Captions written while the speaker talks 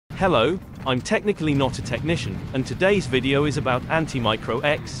Hello, I'm technically not a technician, and today's video is about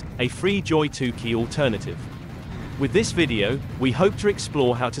AntimicroX, a free Joy2Key alternative. With this video, we hope to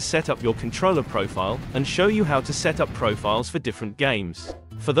explore how to set up your controller profile, and show you how to set up profiles for different games.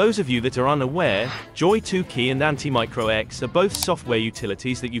 For those of you that are unaware, Joy2Key and AntimicroX are both software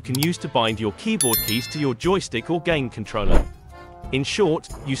utilities that you can use to bind your keyboard keys to your joystick or game controller. In short,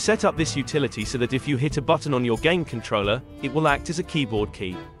 you set up this utility so that if you hit a button on your game controller, it will act as a keyboard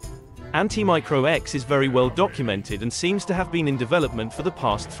key. AntimicroX is very well documented and seems to have been in development for the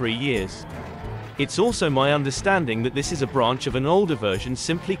past 3 years. It's also my understanding that this is a branch of an older version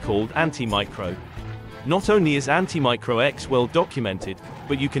simply called Antimicro. Not only is AntimicroX well documented,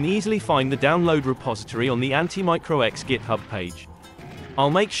 but you can easily find the download repository on the AntimicroX GitHub page.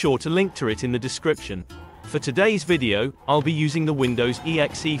 I'll make sure to link to it in the description. For today's video, I'll be using the Windows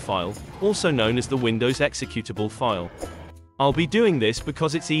exe file, also known as the Windows executable file. I'll be doing this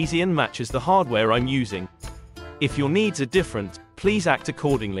because it's easy and matches the hardware I'm using. If your needs are different, please act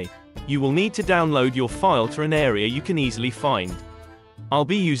accordingly. You will need to download your file to an area you can easily find. I'll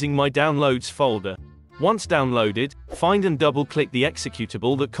be using my downloads folder. Once downloaded, find and double-click the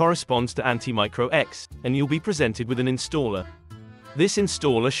executable that corresponds to AntimicroX, and you'll be presented with an installer. This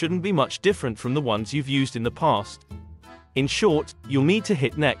installer shouldn't be much different from the ones you've used in the past. In short, you'll need to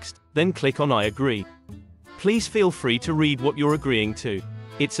hit Next, then click on I agree. Please feel free to read what you're agreeing to.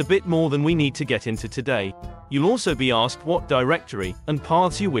 It's a bit more than we need to get into today. You'll also be asked what directory and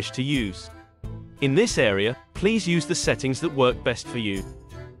paths you wish to use. In this area, please use the settings that work best for you.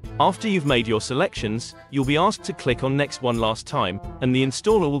 After you've made your selections, you'll be asked to click on Next one last time, and the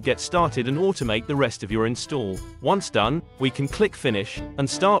installer will get started and automate the rest of your install. Once done, we can click Finish, and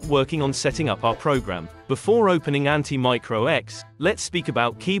start working on setting up our program. Before opening AntimicroX, let's speak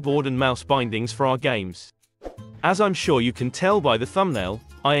about keyboard and mouse bindings for our games. As I'm sure you can tell by the thumbnail,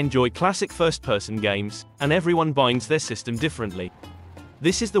 I enjoy classic first-person games, and everyone binds their system differently.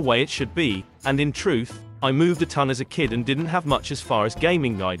 This is the way it should be, and in truth, I moved a ton as a kid and didn't have much as far as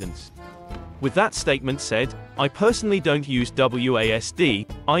gaming guidance. With that statement said, I personally don't use WASD,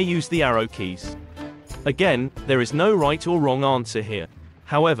 I use the arrow keys. Again, there is no right or wrong answer here.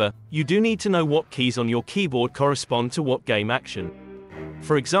 However, you do need to know what keys on your keyboard correspond to what game action.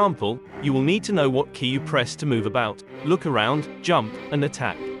 For example, you will need to know what key you press to move about, look around, jump, and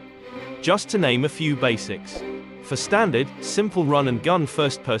attack. Just to name a few basics. For standard, simple run-and-gun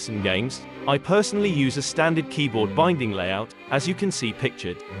first-person games, I personally use a standard keyboard binding layout, as you can see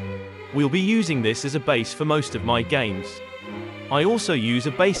pictured. We'll be using this as a base for most of my games. I also use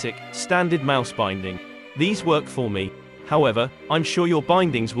a basic, standard mouse binding. These work for me. However, I'm sure your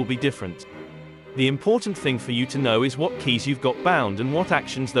bindings will be different. The important thing for you to know is what keys you've got bound and what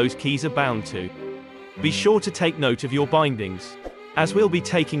actions those keys are bound to. Be sure to take note of your bindings, as we'll be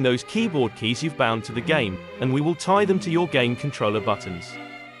taking those keyboard keys you've bound to the game, and we will tie them to your game controller buttons.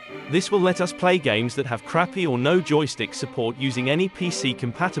 This will let us play games that have crappy or no joystick support using any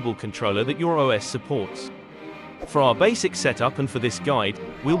PC-compatible controller that your OS supports. For our basic setup and for this guide,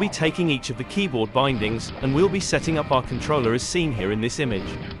 we'll be taking each of the keyboard bindings, and we'll be setting up our controller as seen here in this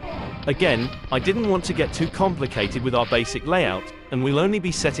image. Again, I didn't want to get too complicated with our basic layout, and we'll only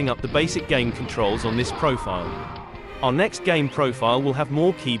be setting up the basic game controls on this profile. Our next game profile will have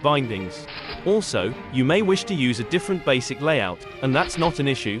more key bindings. Also, you may wish to use a different basic layout, and that's not an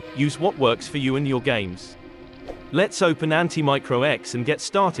issue. Use what works for you and your games. Let's open AntimicroX and get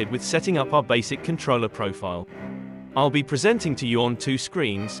started with setting up our basic controller profile. I'll be presenting to you on 2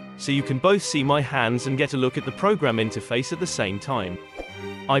 screens, so you can both see my hands and get a look at the program interface at the same time.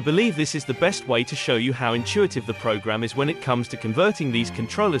 I believe this is the best way to show you how intuitive the program is when it comes to converting these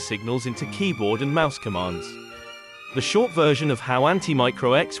controller signals into keyboard and mouse commands. The short version of how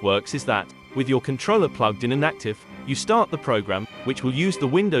AntimicroX works is that, with your controller plugged in and active, you start the program, which will use the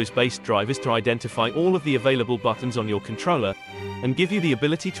Windows-based drivers to identify all of the available buttons on your controller, and give you the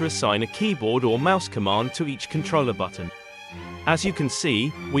ability to assign a keyboard or mouse command to each controller button. As you can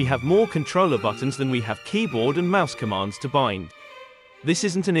see, we have more controller buttons than we have keyboard and mouse commands to bind. This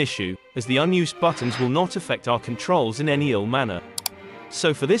isn't an issue, as the unused buttons will not affect our controls in any ill manner.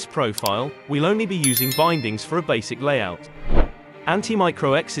 So for this profile, we'll only be using bindings for a basic layout.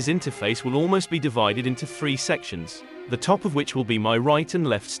 AntimicroX's interface will almost be divided into 3 sections, the top of which will be my right and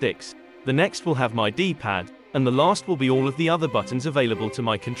left sticks, the next will have my D-pad, and the last will be all of the other buttons available to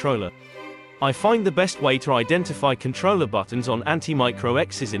my controller. I find the best way to identify controller buttons on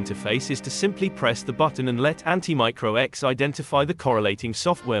AntimicroX's interface is to simply press the button and let AntimicroX identify the correlating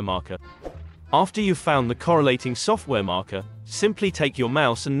software marker. After you've found the correlating software marker, simply take your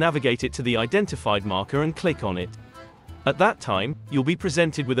mouse and navigate it to the identified marker and click on it. At that time, you'll be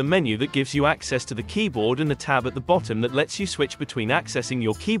presented with a menu that gives you access to the keyboard and a tab at the bottom that lets you switch between accessing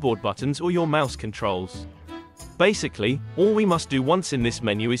your keyboard buttons or your mouse controls. Basically, all we must do once in this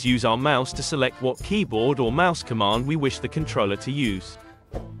menu is use our mouse to select what keyboard or mouse command we wish the controller to use.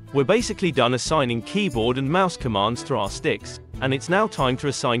 We're basically done assigning keyboard and mouse commands to our sticks, and it's now time to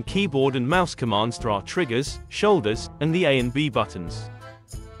assign keyboard and mouse commands to our triggers, shoulders, and the A and B buttons.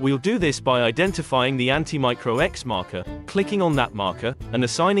 We'll do this by identifying the AntimicroX marker, clicking on that marker, and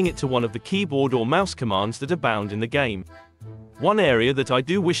assigning it to one of the keyboard or mouse commands that are bound in the game. One area that I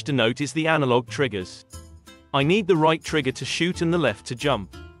do wish to note is the analog triggers. I need the right trigger to shoot and the left to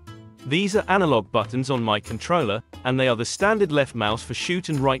jump. These are analog buttons on my controller, and they are the standard left mouse for shoot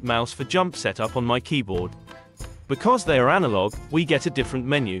and right mouse for jump setup on my keyboard. Because they are analog, we get a different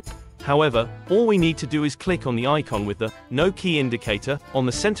menu. However, all we need to do is click on the icon with the No Key indicator on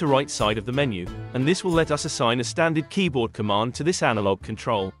the center right side of the menu, and this will let us assign a standard keyboard command to this analog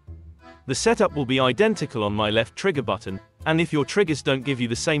control. The setup will be identical on my left trigger button, and if your triggers don't give you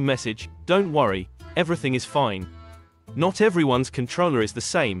the same message, don't worry, everything is fine. Not everyone's controller is the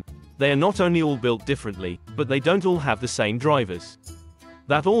same. They are not only all built differently, but they don't all have the same drivers.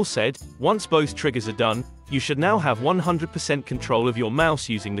 That all said, once both triggers are done, you should now have 100% control of your mouse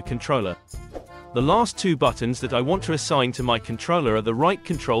using the controller. The last two buttons that I want to assign to my controller are the right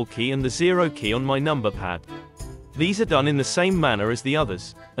control key and the 0 key on my number pad. These are done in the same manner as the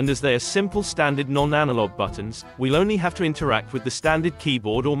others, and as they are simple standard non-analog buttons, we'll only have to interact with the standard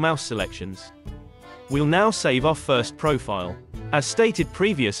keyboard or mouse selections. We'll now save our first profile. As stated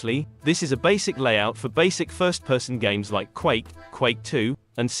previously, this is a basic layout for basic first-person games like Quake, Quake 2,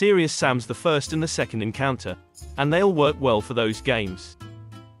 and Serious Sam's the first and the second encounter, and they'll work well for those games.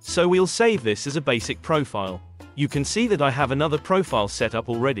 So we'll save this as a basic profile. You can see that I have another profile set up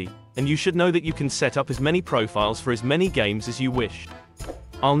already, and you should know that you can set up as many profiles for as many games as you wish.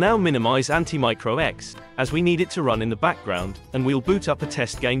 I'll now minimize AntimicroX, as we need it to run in the background, and we'll boot up a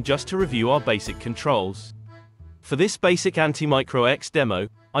test game just to review our basic controls. For this basic AntimicroX demo,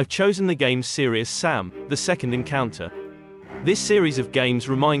 I've chosen the game Serious Sam, the second encounter. This series of games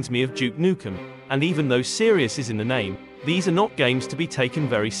reminds me of Duke Nukem, and even though serious is in the name, these are not games to be taken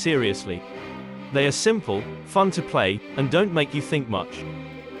very seriously. They are simple, fun to play, and don't make you think much.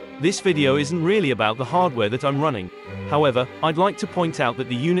 This video isn't really about the hardware that I'm running. However, I'd like to point out that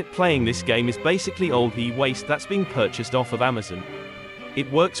the unit playing this game is basically old e-waste that's being purchased off of Amazon.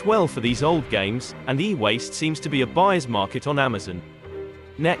 It works well for these old games, and e-waste seems to be a buyer's market on Amazon.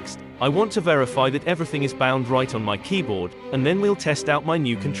 Next, I want to verify that everything is bound right on my keyboard, and then we'll test out my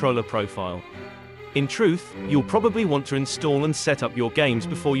new controller profile. In truth, you'll probably want to install and set up your games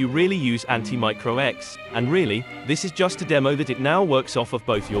before you really use AntimicroX, and really, this is just a demo that it now works off of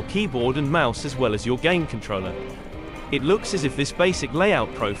both your keyboard and mouse as well as your game controller. It looks as if this basic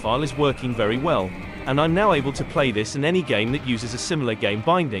layout profile is working very well, and I'm now able to play this in any game that uses a similar game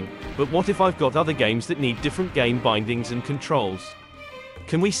binding, but what if I've got other games that need different game bindings and controls?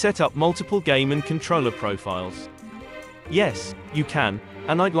 Can we set up multiple game and controller profiles? Yes, you can,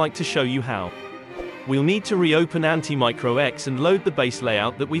 and I'd like to show you how. We'll need to reopen AntimicroX and load the base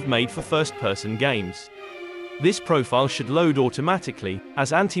layout that we've made for first-person games. This profile should load automatically,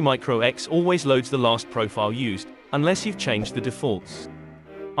 as AntimicroX always loads the last profile used, unless you've changed the defaults.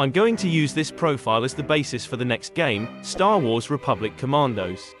 I'm going to use this profile as the basis for the next game, Star Wars Republic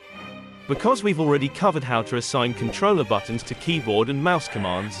Commandos. Because we've already covered how to assign controller buttons to keyboard and mouse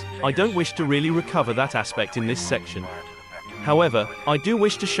commands, I don't wish to really recover that aspect in this section. However, I do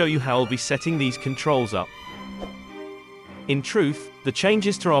wish to show you how I'll be setting these controls up. In truth, the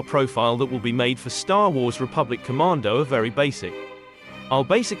changes to our profile that will be made for Star Wars Republic Commando are very basic. I'll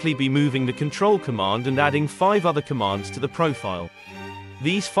basically be moving the control command and adding 5 other commands to the profile.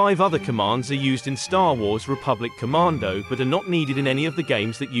 These 5 other commands are used in Star Wars Republic Commando but are not needed in any of the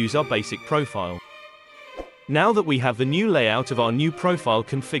games that use our basic profile. Now that we have the new layout of our new profile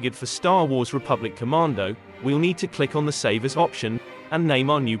configured for Star Wars Republic Commando, we'll need to click on the Save As option, and name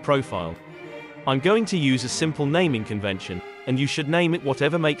our new profile. I'm going to use a simple naming convention, and you should name it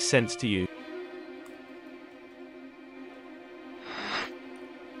whatever makes sense to you.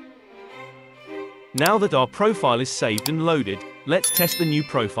 Now that our profile is saved and loaded, let's test the new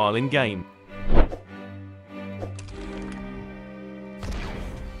profile in game.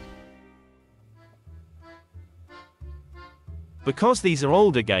 Because these are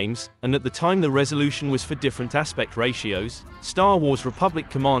older games, and at the time the resolution was for different aspect ratios, Star Wars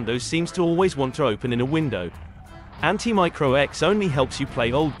Republic Commandos seems to always want to open in a window. AntimicroX only helps you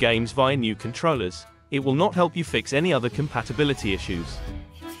play old games via new controllers. It will not help you fix any other compatibility issues.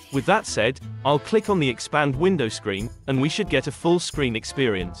 With that said, I'll click on the expand window screen, and we should get a full screen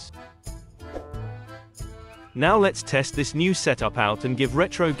experience. Now let's test this new setup out and give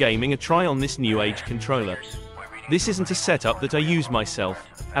retro gaming a try on this new age controller. This isn't a setup that I use myself,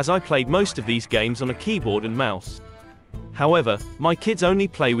 as I played most of these games on a keyboard and mouse. However, my kids only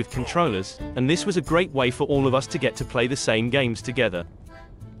play with controllers, and this was a great way for all of us to get to play the same games together.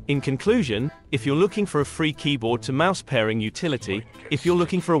 In conclusion, if you're looking for a free keyboard to mouse pairing utility, if you're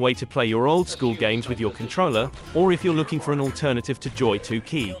looking for a way to play your old school games with your controller, or if you're looking for an alternative to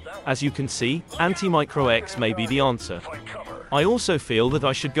Joy2Key, as you can see, AntimicroX may be the answer. I also feel that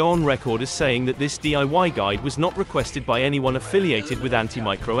I should go on record as saying that this DIY guide was not requested by anyone affiliated with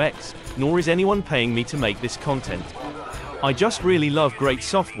AntimicroX, nor is anyone paying me to make this content. I just really love great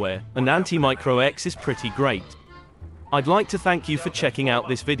software, and AntimicroX is pretty great. I'd like to thank you for checking out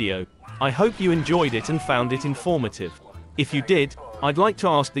this video. I hope you enjoyed it and found it informative. If you did, I'd like to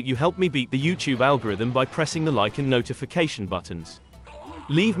ask that you help me beat the YouTube algorithm by pressing the like and notification buttons.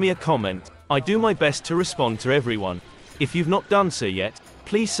 Leave me a comment. I do my best to respond to everyone. If you've not done so yet,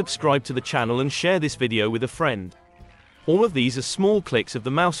 please subscribe to the channel and share this video with a friend. All of these are small clicks of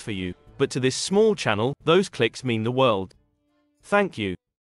the mouse for you, but to this small channel, those clicks mean the world. Thank you.